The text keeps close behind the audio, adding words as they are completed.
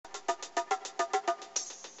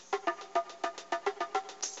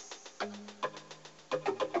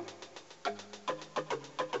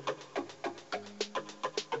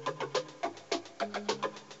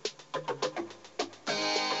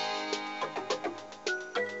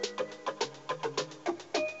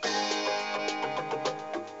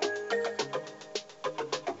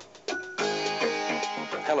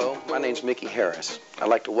Hello, my name's Mickey Harris. I'd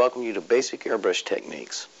like to welcome you to Basic Airbrush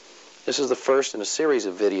Techniques. This is the first in a series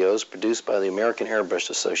of videos produced by the American Airbrush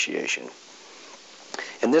Association.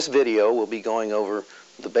 In this video, we'll be going over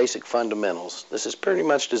the basic fundamentals. This is pretty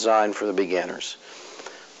much designed for the beginners.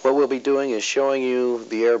 What we'll be doing is showing you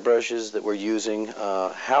the airbrushes that we're using,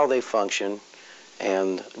 how they function,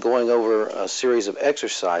 and going over a series of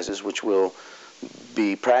exercises which we'll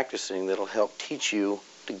be practicing that'll help teach you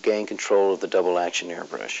to gain control of the double action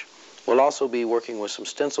airbrush. We'll also be working with some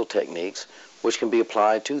stencil techniques which can be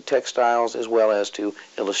applied to textiles as well as to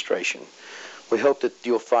illustration. We hope that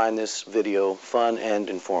you'll find this video fun and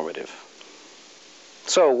informative.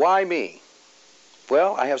 So, why me?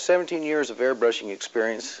 Well, I have 17 years of airbrushing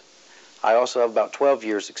experience. I also have about 12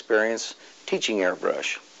 years experience teaching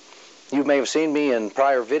airbrush. You may have seen me in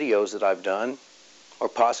prior videos that I've done, or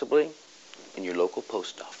possibly in your local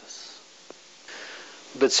post office.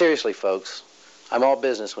 But seriously, folks, I'm all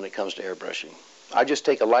business when it comes to airbrushing. I just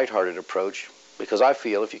take a lighthearted approach because I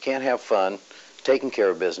feel if you can't have fun taking care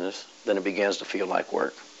of business, then it begins to feel like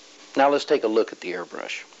work. Now let's take a look at the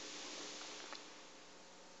airbrush.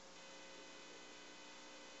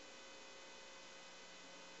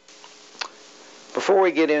 Before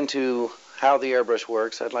we get into how the airbrush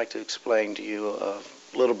works, I'd like to explain to you a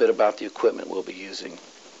little bit about the equipment we'll be using.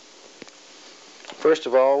 First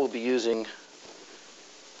of all, we'll be using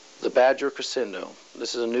the Badger Crescendo.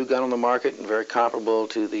 This is a new gun on the market and very comparable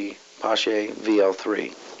to the Pache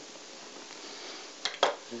VL3.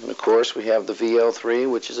 And of course, we have the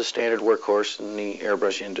VL3, which is a standard workhorse in the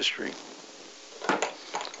airbrush industry.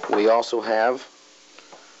 We also have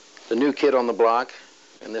the new kid on the block,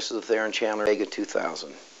 and this is the Theron Chandler Vega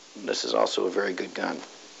 2000. This is also a very good gun.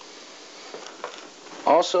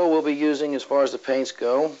 Also, we'll be using, as far as the paints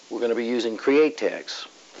go, we're going to be using Createx.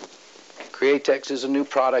 Createx is a new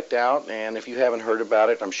product out, and if you haven't heard about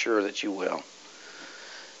it, I'm sure that you will.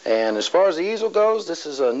 And as far as the easel goes, this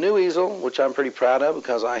is a new easel, which I'm pretty proud of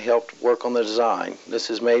because I helped work on the design. This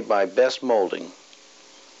is made by Best Molding.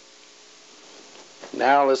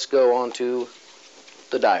 Now let's go on to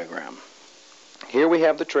the diagram. Here we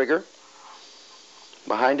have the trigger.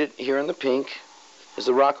 Behind it, here in the pink, is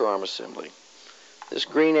the rocker arm assembly. This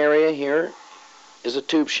green area here is a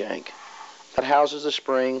tube shank. That houses a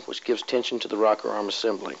spring which gives tension to the rocker arm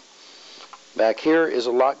assembly. Back here is a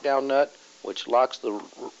lockdown nut which locks the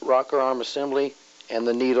rocker arm assembly and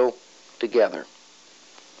the needle together.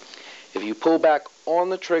 If you pull back on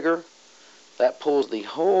the trigger, that pulls the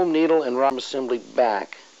whole needle and rocker arm assembly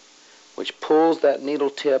back, which pulls that needle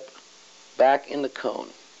tip back in the cone.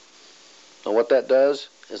 Now what that does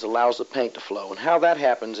is allows the paint to flow. And how that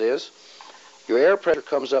happens is your air pressure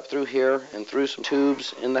comes up through here and through some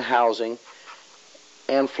tubes in the housing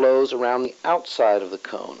and flows around the outside of the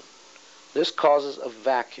cone. This causes a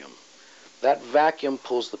vacuum. That vacuum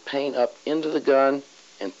pulls the paint up into the gun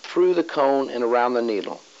and through the cone and around the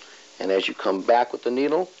needle. And as you come back with the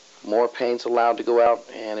needle, more paint's allowed to go out,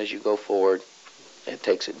 and as you go forward, it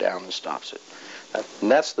takes it down and stops it.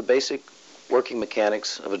 And that's the basic working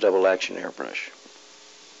mechanics of a double action airbrush.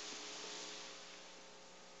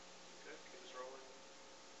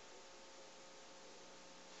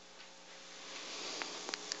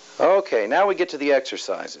 Okay, now we get to the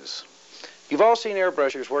exercises. You've all seen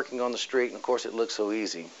airbrushers working on the street, and of course it looks so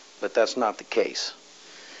easy, but that's not the case.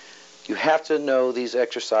 You have to know these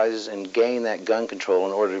exercises and gain that gun control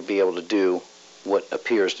in order to be able to do what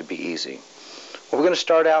appears to be easy. What we're going to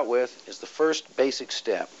start out with is the first basic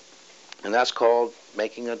step, and that's called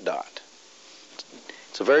making a dot.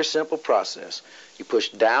 It's a very simple process. You push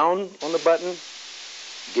down on the button,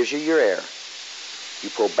 gives you your air.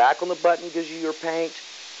 You pull back on the button, gives you your paint.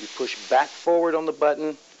 You push back forward on the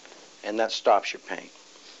button, and that stops your paint.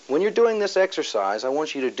 When you're doing this exercise, I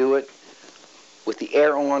want you to do it with the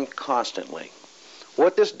air on constantly.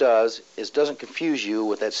 What this does is doesn't confuse you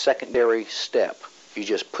with that secondary step. You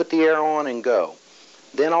just put the air on and go.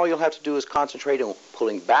 Then all you'll have to do is concentrate on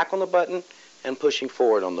pulling back on the button and pushing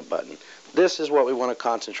forward on the button. This is what we want to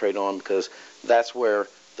concentrate on because that's where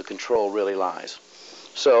the control really lies.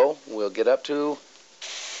 So we'll get up to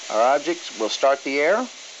our objects. We'll start the air.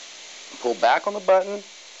 Pull back on the button,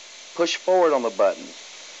 push forward on the button,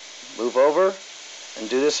 move over, and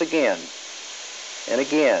do this again and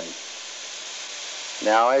again.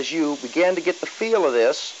 Now as you begin to get the feel of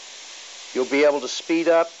this, you'll be able to speed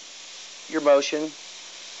up your motion.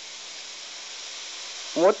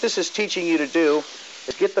 And what this is teaching you to do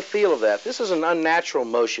is get the feel of that. This is an unnatural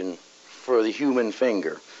motion for the human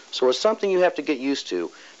finger, so it's something you have to get used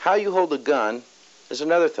to. How you hold the gun is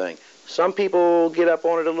another thing. Some people get up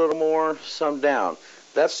on it a little more, some down.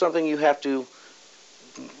 That's something you have to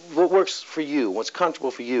what works for you, what's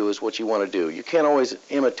comfortable for you is what you want to do. You can't always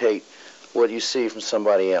imitate what you see from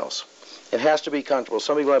somebody else. It has to be comfortable.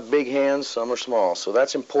 Some people have big hands, some are small, so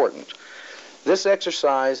that's important. This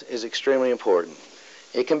exercise is extremely important.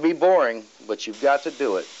 It can be boring, but you've got to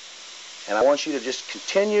do it. And I want you to just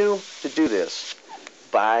continue to do this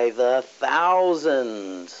by the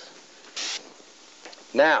thousands.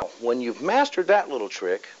 Now, when you've mastered that little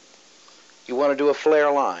trick, you want to do a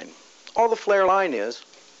flare line. All the flare line is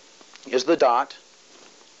the dot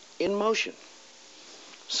in motion.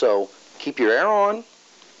 So keep your arrow on,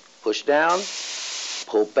 push down,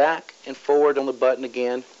 pull back and forward on the button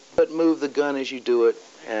again, but move the gun as you do it,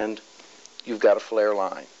 and you've got a flare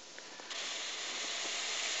line.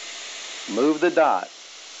 Move the dot.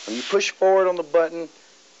 When you push forward on the button,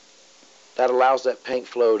 that allows that paint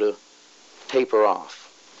flow to taper off.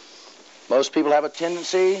 Most people have a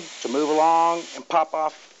tendency to move along and pop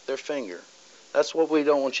off their finger. That's what we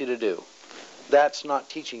don't want you to do. That's not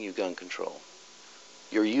teaching you gun control.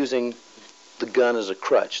 You're using the gun as a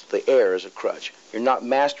crutch, the air as a crutch. You're not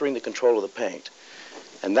mastering the control of the paint.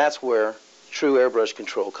 And that's where true airbrush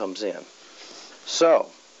control comes in. So,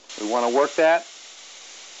 we want to work that,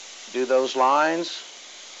 do those lines,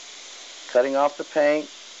 cutting off the paint,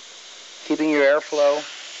 keeping your airflow,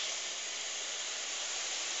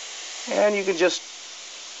 and you can just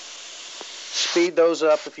speed those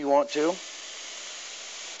up if you want to.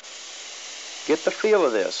 Get the feel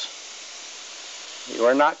of this. You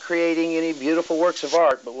are not creating any beautiful works of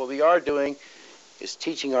art, but what we are doing is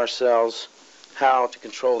teaching ourselves how to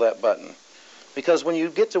control that button. Because when you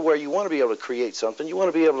get to where you want to be able to create something, you want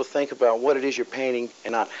to be able to think about what it is you're painting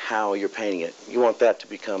and not how you're painting it. You want that to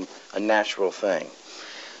become a natural thing.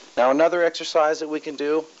 Now, another exercise that we can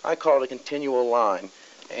do, I call it a continual line.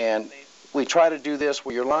 And we try to do this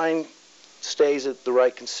where your line stays at the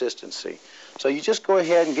right consistency. So you just go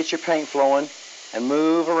ahead and get your paint flowing and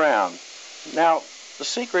move around. Now, the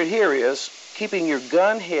secret here is keeping your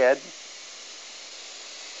gun head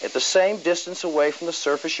at the same distance away from the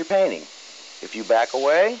surface you're painting. If you back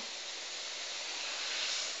away,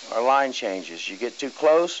 our line changes. You get too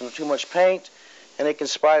close and too much paint, and it can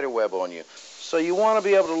spider web on you. So you want to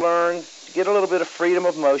be able to learn to get a little bit of freedom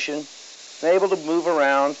of motion and able to move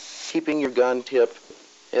around, keeping your gun tip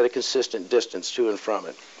at a consistent distance to and from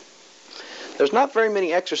it. There's not very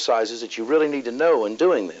many exercises that you really need to know in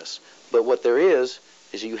doing this, but what there is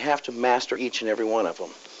you have to master each and every one of them.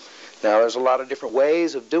 Now, there's a lot of different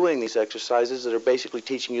ways of doing these exercises that are basically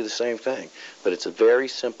teaching you the same thing, but it's a very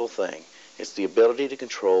simple thing. It's the ability to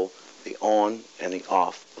control the on and the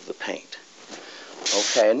off of the paint.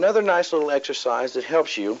 Okay, another nice little exercise that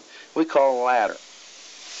helps you, we call a ladder.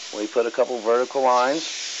 We put a couple vertical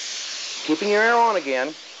lines, keeping your arrow on again.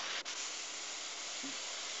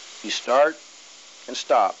 You start and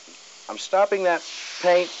stop. I'm stopping that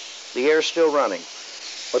paint, the air's still running.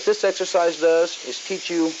 What this exercise does is teach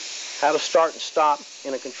you how to start and stop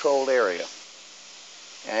in a controlled area.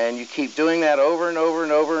 And you keep doing that over and over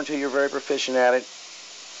and over until you're very proficient at it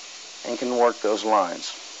and can work those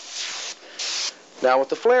lines. Now, with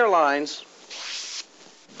the flare lines,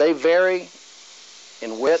 they vary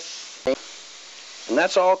in width, and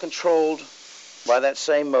that's all controlled by that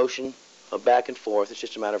same motion of back and forth. It's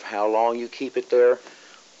just a matter of how long you keep it there,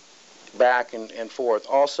 back and forth.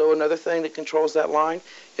 Also, another thing that controls that line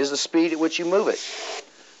is the speed at which you move it.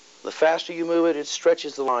 The faster you move it, it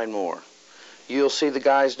stretches the line more. You'll see the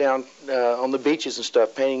guys down on the beaches and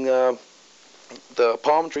stuff painting the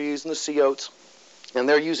palm trees and the sea oats, and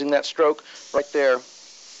they're using that stroke right there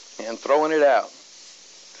and throwing it out.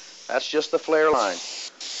 That's just the flare line.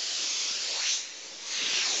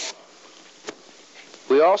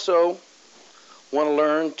 We also want to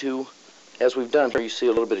learn to, as we've done here, you see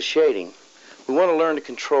a little bit of shading. We want to learn to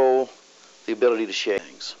control the ability to shade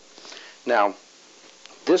things. Now,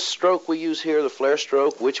 this stroke we use here, the flare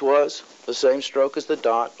stroke, which was the same stroke as the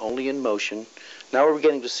dot, only in motion. Now we're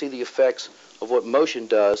beginning to see the effects of what motion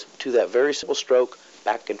does to that very simple stroke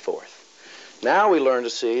back and forth. Now we learn to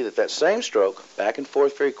see that that same stroke, back and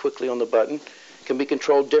forth very quickly on the button, can be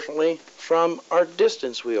controlled differently from our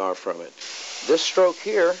distance we are from it. This stroke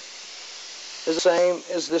here is the same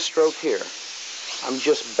as this stroke here. I'm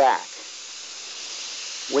just back.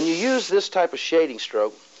 When you use this type of shading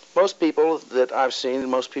stroke, most people that I've seen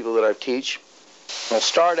and most people that I teach will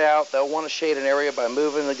start out, they'll want to shade an area by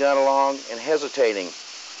moving the gun along and hesitating.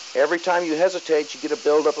 Every time you hesitate, you get a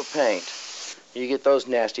buildup of paint. You get those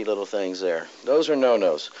nasty little things there. Those are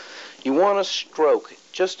no-nos. You want to stroke,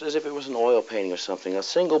 just as if it was an oil painting or something, a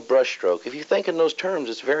single brush stroke. If you think in those terms,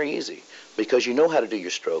 it's very easy because you know how to do your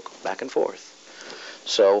stroke back and forth.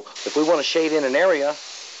 So if we want to shade in an area,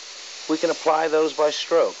 we can apply those by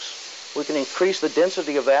strokes. We can increase the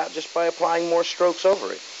density of that just by applying more strokes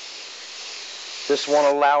over it. This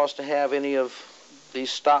won't allow us to have any of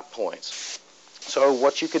these stop points. So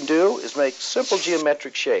what you can do is make simple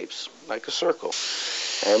geometric shapes, like a circle.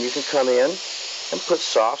 And you can come in and put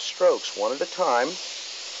soft strokes, one at a time,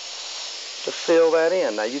 to fill that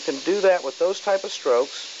in. Now you can do that with those type of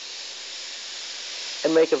strokes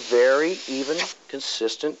and make a very even,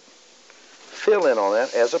 consistent fill-in on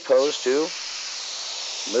that, as opposed to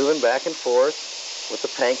moving back and forth with the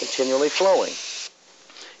paint continually flowing.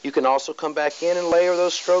 You can also come back in and layer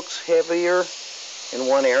those strokes heavier in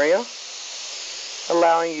one area,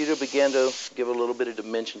 allowing you to begin to give a little bit of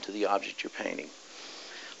dimension to the object you're painting.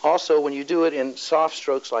 Also, when you do it in soft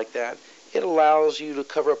strokes like that, it allows you to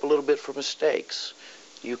cover up a little bit for mistakes.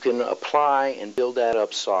 You can apply and build that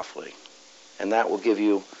up softly, and that will give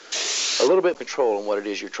you a little bit of control on what it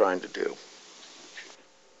is you're trying to do.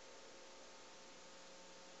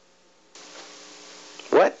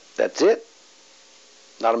 What? That's it?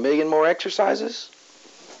 Not a million more exercises?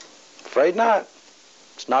 Afraid not.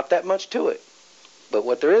 It's not that much to it. But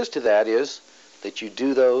what there is to that is that you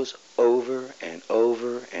do those over and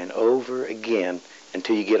over and over again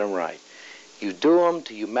until you get them right. You do them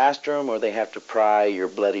till you master them, or they have to pry your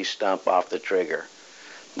bloody stump off the trigger.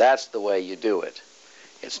 That's the way you do it.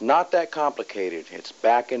 It's not that complicated. It's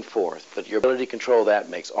back and forth. But your ability to control that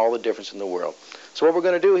makes all the difference in the world. So what we're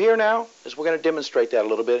going to do here now is we're going to demonstrate that a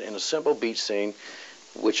little bit in a simple beach scene,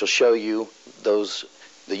 which will show you the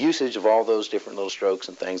usage of all those different little strokes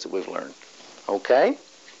and things that we've learned. Okay?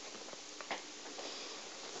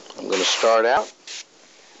 I'm going to start out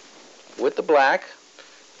with the black.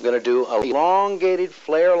 I'm going to do a elongated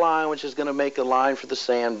flare line, which is going to make a line for the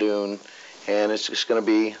sand dune. And it's just going to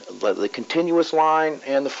be the continuous line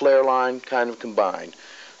and the flare line kind of combined.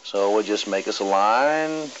 So we'll just make us a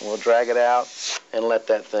line, we'll drag it out, and let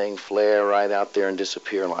that thing flare right out there and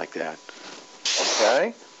disappear like that.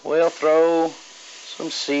 Okay? We'll throw some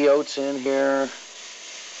sea oats in here,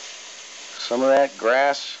 some of that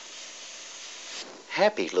grass,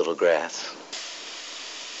 happy little grass.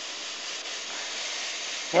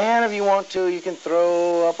 And if you want to, you can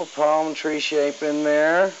throw up a palm tree shape in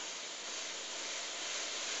there.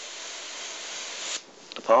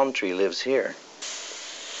 The palm tree lives here.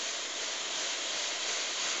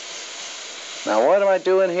 Now what am I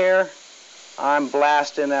doing here? I'm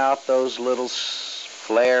blasting out those little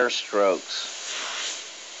flare strokes.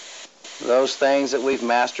 Those things that we've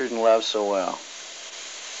mastered and loved so well.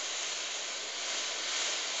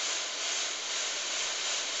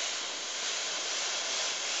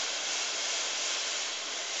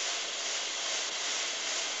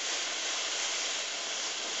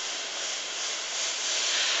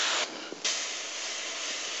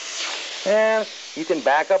 And you can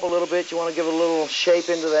back up a little bit. You want to give a little shape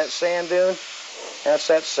into that sand dune. That's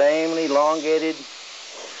that same elongated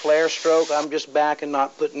flare stroke. I'm just backing,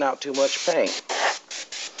 not putting out too much paint.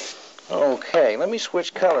 Okay, let me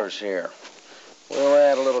switch colors here. We'll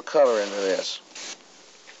add a little color into this.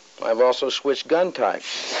 I've also switched gun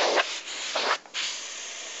types.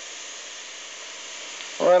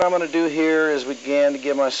 What I'm going to do here is begin to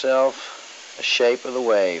give myself a shape of the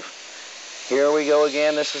wave. Here we go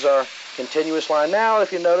again. This is our continuous line. Now,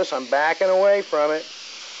 if you notice, I'm backing away from it.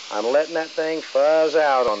 I'm letting that thing fuzz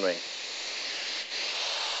out on me.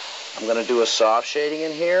 I'm going to do a soft shading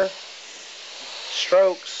in here.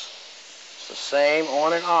 Strokes. It's the same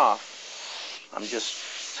on and off.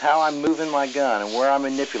 It's how I'm moving my gun and where I'm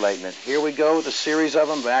manipulating it. Here we go with a series of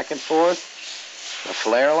them back and forth. The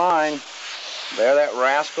flare line. There that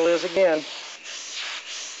rascal is again.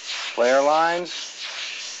 Flare lines.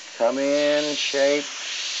 Come in and shape.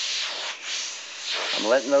 I'm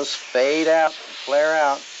letting those fade out and flare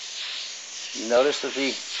out. You notice that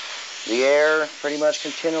the air pretty much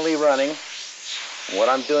continually running. And what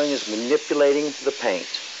I'm doing is manipulating the paint.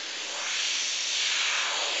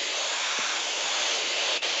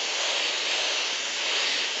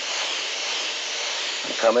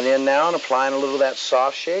 I'm coming in now and applying a little of that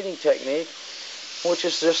soft shading technique, which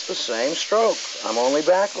is just the same stroke. I'm only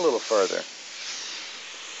back a little further.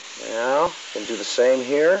 Now, I can do the same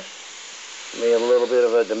here. Give me a little bit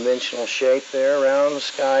of a dimensional shape there around the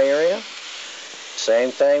sky area.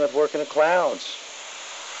 Same thing with working the clouds.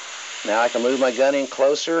 Now I can move my gun in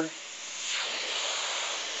closer.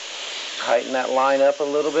 Tighten that line up a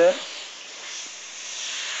little bit.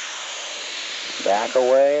 Back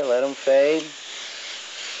away, let them fade.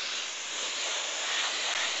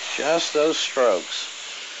 Just those strokes.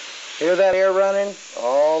 Hear that air running?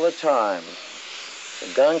 All the time.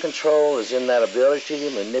 The gun control is in that ability to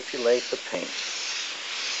manipulate the paint.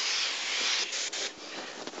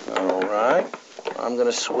 All right, I'm going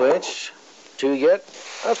to switch to get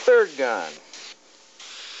a third gun.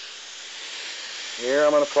 Here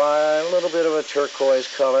I'm going to apply a little bit of a turquoise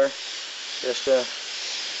color just to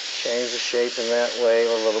change the shape in that way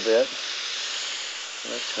a little bit.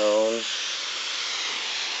 And the tone.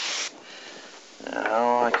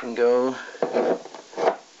 Now I can go to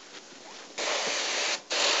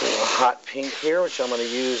a hot pink here, which I'm going to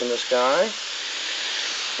use in the sky.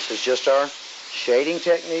 This is just our shading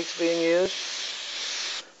techniques being used.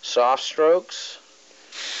 Soft strokes,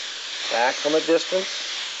 back from a distance.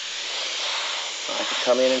 I can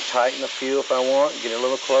come in and tighten a few if I want, get a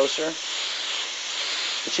little closer.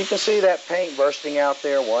 But you can see that paint bursting out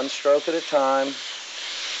there one stroke at a time.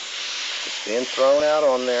 It's being thrown out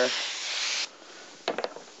on there.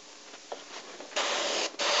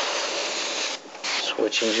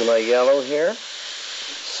 Switching to my yellow here.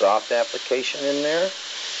 Soft application in there.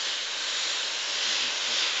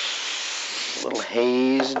 A little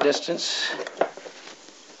haze distance.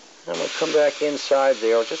 I'm going to come back inside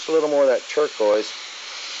there with just a little more of that turquoise.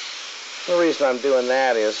 The reason I'm doing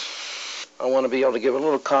that is I want to be able to give a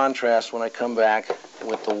little contrast when I come back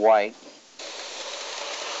with the white,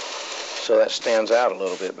 so that stands out a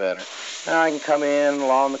little bit better. Now I can come in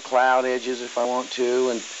along the cloud edges if I want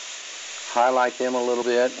to and highlight them a little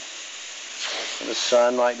bit. And the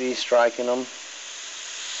sun might be striking them.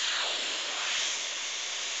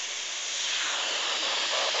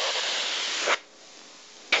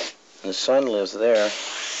 And the sun lives there.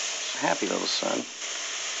 Happy little sun.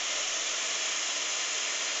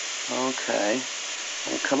 Okay.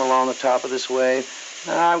 I'll come along the top of this wave.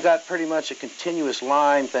 Now I've got pretty much a continuous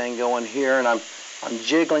line thing going here, and I'm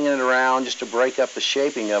jiggling it around just to break up the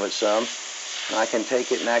shaping of it some. And I can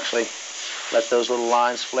take it and actually let those little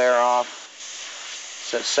lines flare off.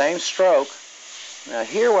 It's that same stroke. Now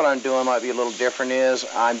here what I'm doing might be a little different is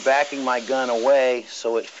I'm backing my gun away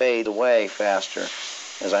so it fades away faster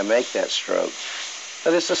as I make that stroke.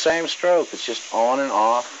 But it's the same stroke. It's just on and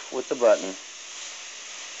off with the button.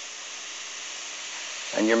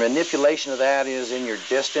 And your manipulation of that is in your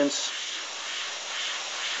distance,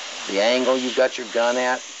 the angle you've got your gun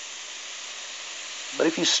at. But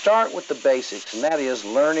if you start with the basics, and that is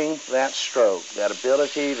learning that stroke, that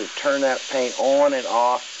ability to turn that paint on and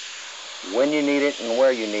off when you need it and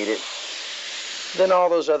where you need it, then all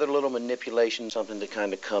those other little manipulations, something to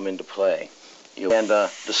kind of come into play. You can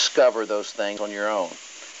discover those things on your own.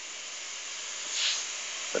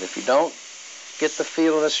 But if you don't get the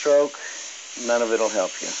feel of the stroke, none of it will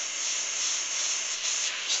help you.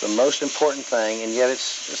 It's the most important thing, and yet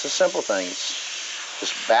it's a simple thing. It's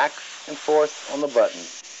just back and forth on the button.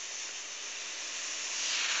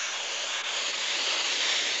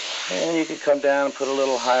 And you can come down and put a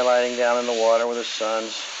little highlighting down in the water where the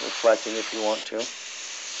sun's reflecting if you want to.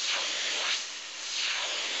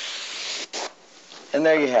 And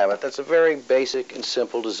there you have it. That's a very basic and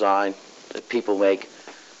simple design that people make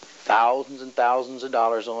thousands and thousands of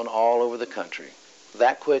dollars on all over the country.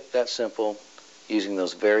 That quick, that simple, using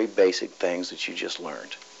those very basic things that you just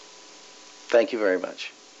learned. Thank you very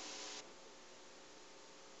much.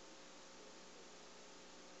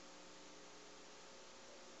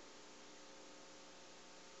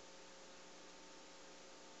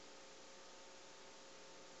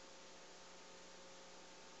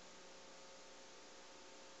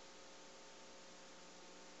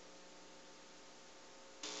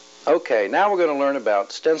 Okay, now we're going to learn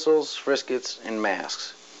about stencils, friskets, and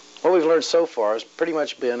masks. What we've learned so far has pretty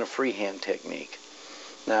much been a freehand technique.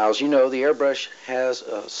 Now, as you know, the airbrush has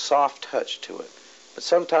a soft touch to it. But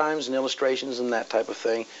sometimes in illustrations and that type of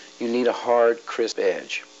thing, you need a hard, crisp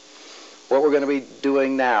edge. What we're going to be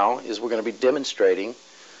doing now is we're going to be demonstrating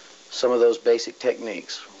some of those basic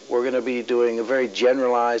techniques. We're going to be doing a very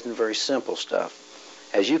generalized and very simple stuff.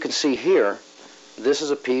 As you can see here, this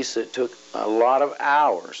is a piece that took a lot of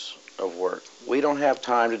hours of work. We don't have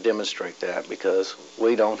time to demonstrate that because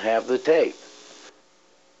we don't have the tape.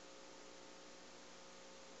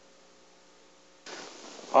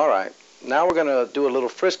 All right, now we're going to do a little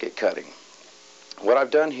frisket cutting. What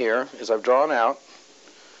I've done here is I've drawn out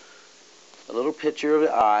a little picture of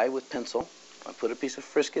the eye with pencil. I put a piece of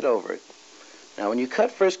frisket over it. Now when you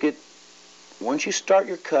cut frisket, once you start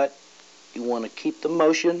your cut, you want to keep the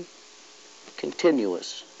motion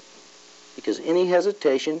continuous, because any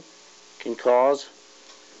hesitation can cause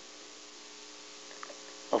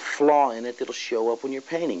a flaw in it that'll show up when you're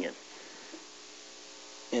painting it.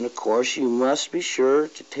 And of course you must be sure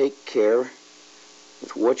to take care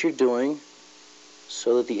with what you're doing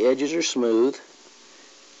so that the edges are smooth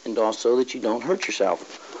and also that you don't hurt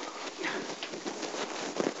yourself.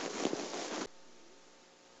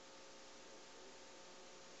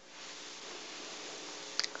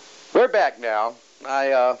 We're back now.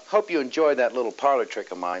 I hope you enjoyed that little parlor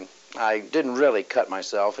trick of mine. I didn't really cut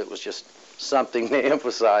myself. It was just something to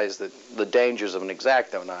emphasize the dangers of an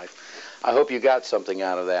X-Acto knife. I hope you got something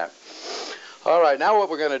out of that. All right, now what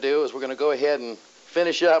we're going to do is we're going to go ahead and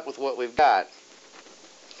finish up with what we've got.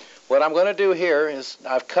 What I'm going to do here is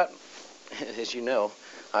I've cut, as you know,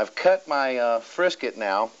 I've cut my frisket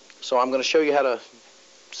now, so I'm going to show you how to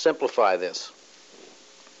simplify this.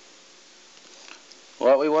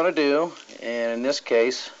 What we want to do, and in this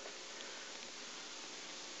case,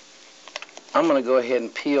 I'm going to go ahead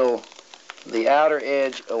and peel the outer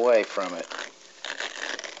edge away from it.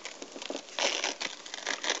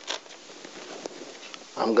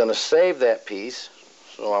 I'm going to save that piece,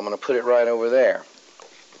 so I'm going to put it right over there.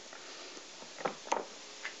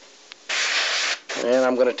 And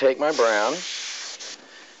I'm going to take my brown,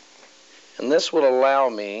 and this will allow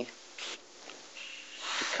me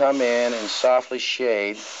to come in and softly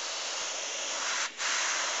shade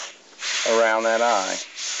around that eye.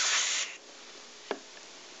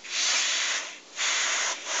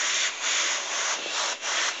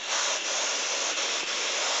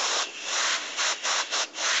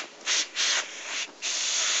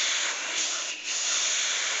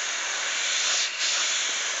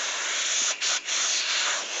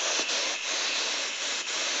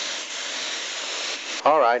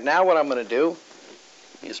 Alright, now what I'm going to do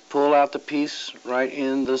is pull out the piece right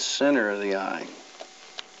in the center of the eye.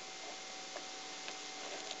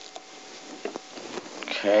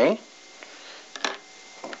 Okay.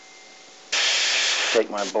 Take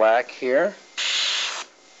my black here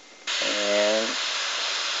and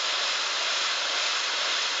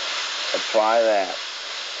apply that.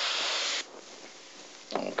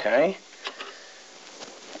 Okay.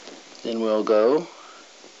 Then we'll go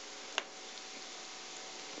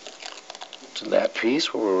to that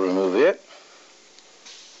piece where we'll remove it.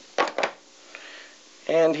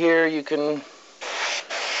 And here you can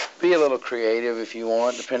be a little creative if you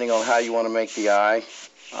want, depending on how you want to make the eye.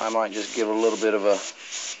 I might just give a little bit of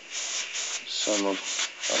some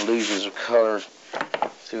illusions of color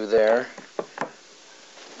through there.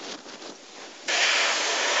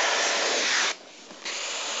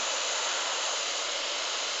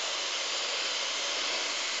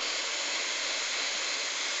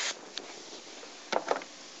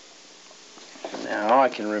 Now I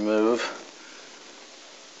can remove,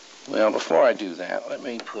 well, before I do that, let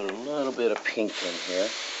me put a little bit of pink in here,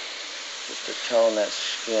 just to tone that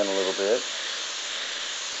skin a little bit.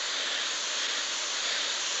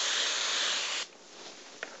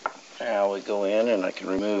 Now we go in and I can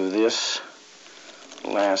remove this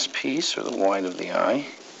last piece, or the white of the eye.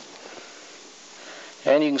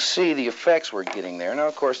 And you can see the effects we're getting there. Now,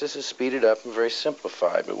 of course, this is speeded up and very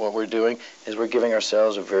simplified, but what we're doing is we're giving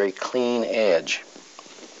ourselves a very clean edge.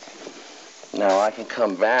 Now I can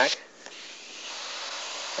come back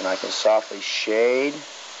and I can softly shade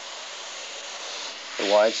the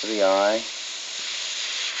whites of the eye,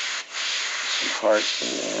 some parts in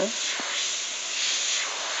there.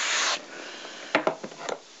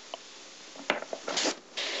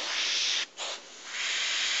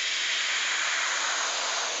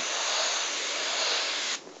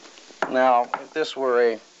 Now, if this were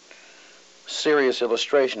a serious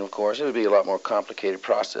illustration, of course, it would be a lot more complicated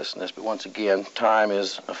process than this, but once again, time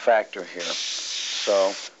is a factor here.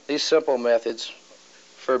 So, these simple methods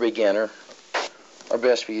for a beginner are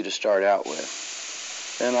best for you to start out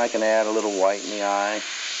with. Then I can add a little white in the eye.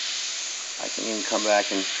 I can even come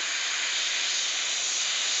back and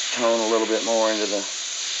tone a little bit more into the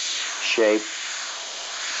shape.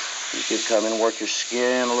 You could come and work your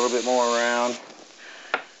skin a little bit more around,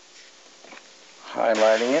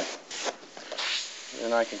 highlighting it.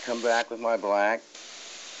 Then I can come back with my black.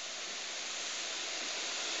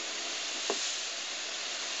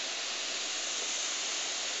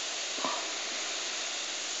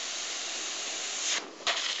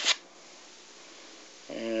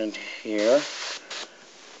 And here,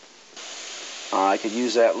 I could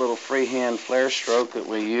use that little freehand flare stroke that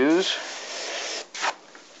we use.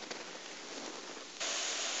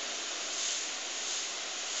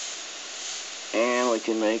 And we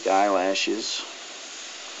can make eyelashes.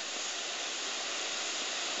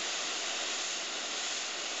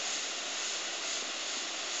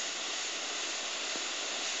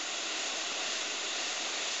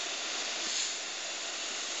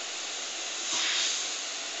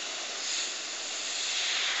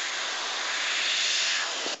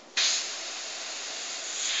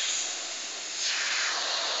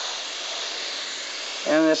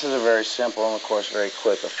 this is a very simple and, of course, very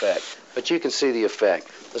quick effect. But you can see the effect.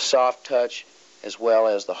 The soft touch as well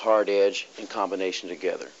as the hard edge in combination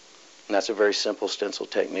together. And that's a very simple stencil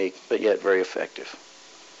technique, but yet very effective.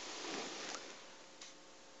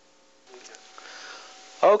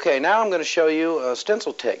 Okay, now I'm going to show you a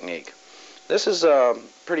stencil technique. This is a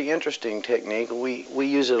pretty interesting technique. We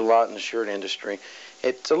use it a lot in the shirt industry.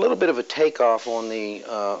 It's a little bit of a takeoff on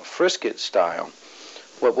the frisket style.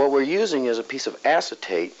 What we're using is a piece of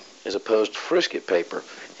acetate as opposed to frisket paper.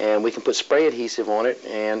 And we can put spray adhesive on it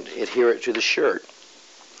and adhere it to the shirt.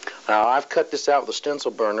 Now, I've cut this out with a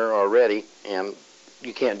stencil burner already, and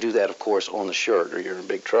you can't do that, of course, on the shirt or you're in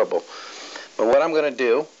big trouble. But what I'm going to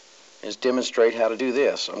do is demonstrate how to do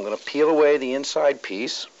this. I'm going to peel away the inside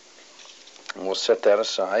piece, and we'll set that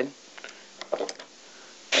aside.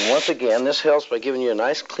 And once again, this helps by giving you a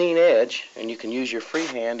nice clean edge, and you can use your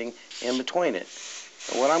freehanding in between it.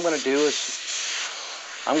 And what I'm going to do is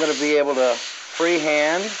I'm going to be able to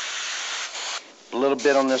freehand a little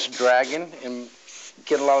bit on this dragon and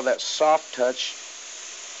get a lot of that soft touch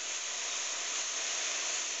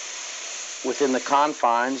within the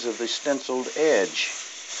confines of the stenciled edge.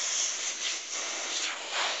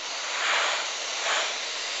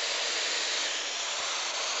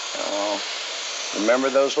 Remember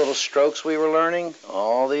those little strokes we were learning?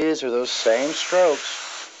 All these are those same strokes.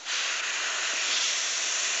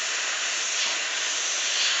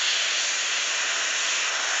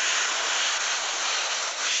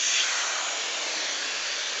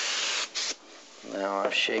 Now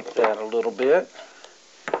I've shaped that a little bit.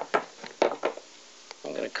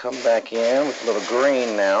 I'm going to come back in with a little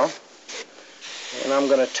green now, and I'm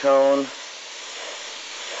going to tone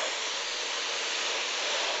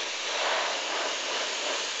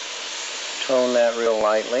that real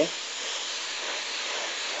lightly.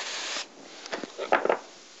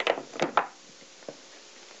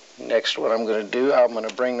 Next, what I'm going to do, I'm going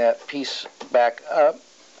to bring that piece back up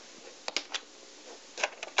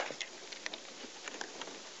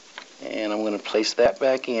and I'm going to place that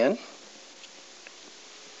back in.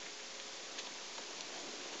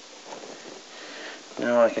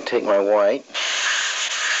 Now I can take my white.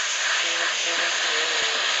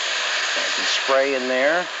 I can spray in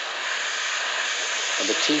there where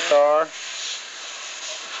the teeth are,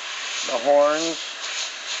 the horns.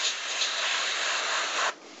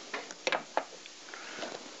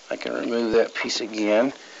 I can remove that piece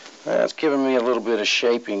again. That's giving me a little bit of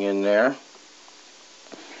shaping in there.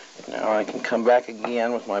 Now I can come back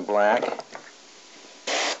again with my black.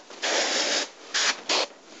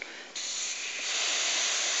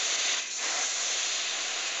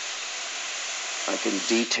 I can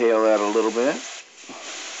detail that a little bit.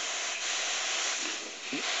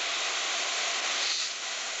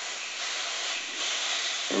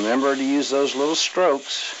 Remember to use those little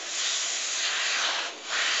strokes.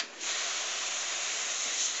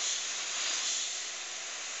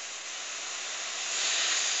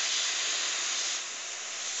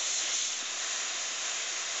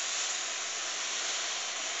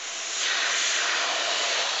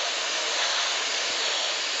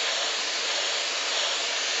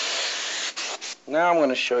 Now I'm going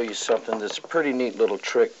to show you something that's a pretty neat little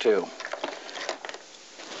trick too.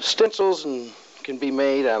 Stencils can be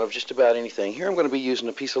made out of just about anything. Here I'm going to be using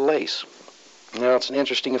a piece of lace. Now it's an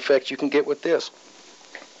interesting effect you can get with this.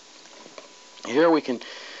 Here we can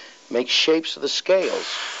make shapes of the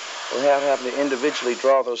scales without having to individually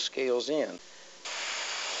draw those scales in.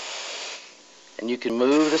 And you can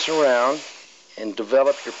move this around and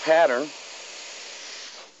develop your pattern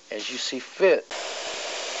as you see fit.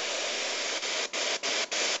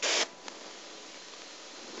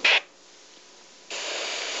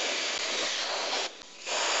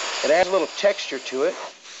 It adds a little texture to it,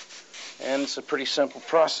 and it's a pretty simple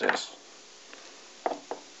process.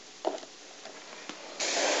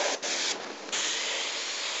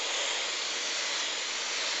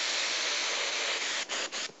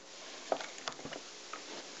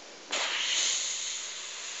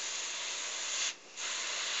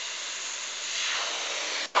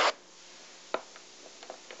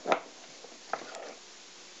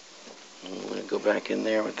 I'm going to go back in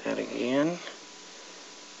there with that again.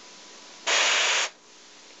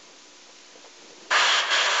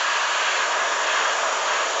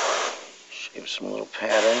 Some little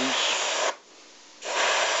patterns.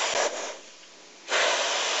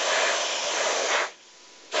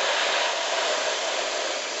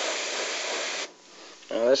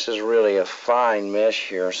 Now this is really a fine mesh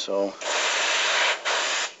here, so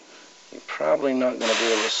you're probably not going to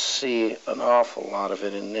be able to see an awful lot of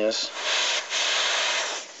it in this.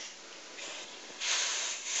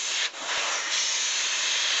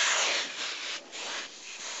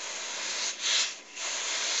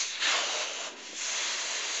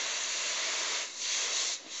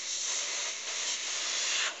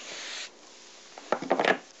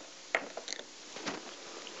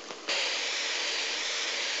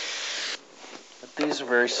 these are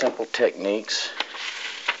very simple techniques.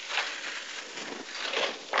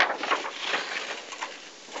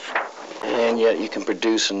 And yet you can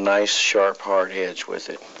produce a nice sharp hard edge with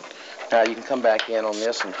it. Now you can come back in on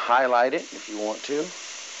this and highlight it if you want to.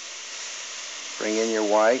 Bring in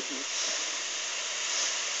your white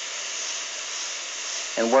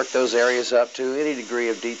and work those areas up to any degree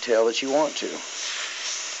of detail that you want to.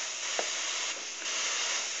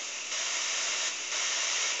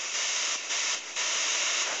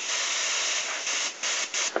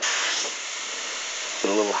 Put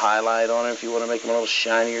a little highlight on it if you want to make them a little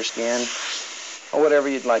shinier skin, or whatever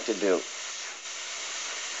you'd like to do.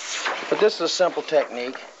 But this is a simple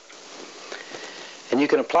technique, and you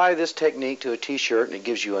can apply this technique to a t-shirt and it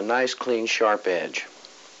gives you a nice, clean, sharp edge.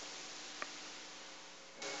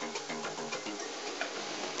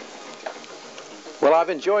 Well, I've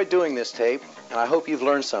enjoyed doing this tape, and I hope you've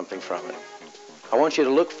learned something from it. I want you to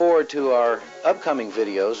look forward to our upcoming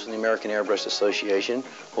videos from the American Airbrush Association,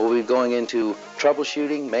 where we'll be going into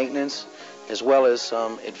troubleshooting, maintenance, as well as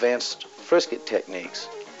some advanced frisket techniques.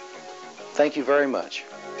 Thank you very much.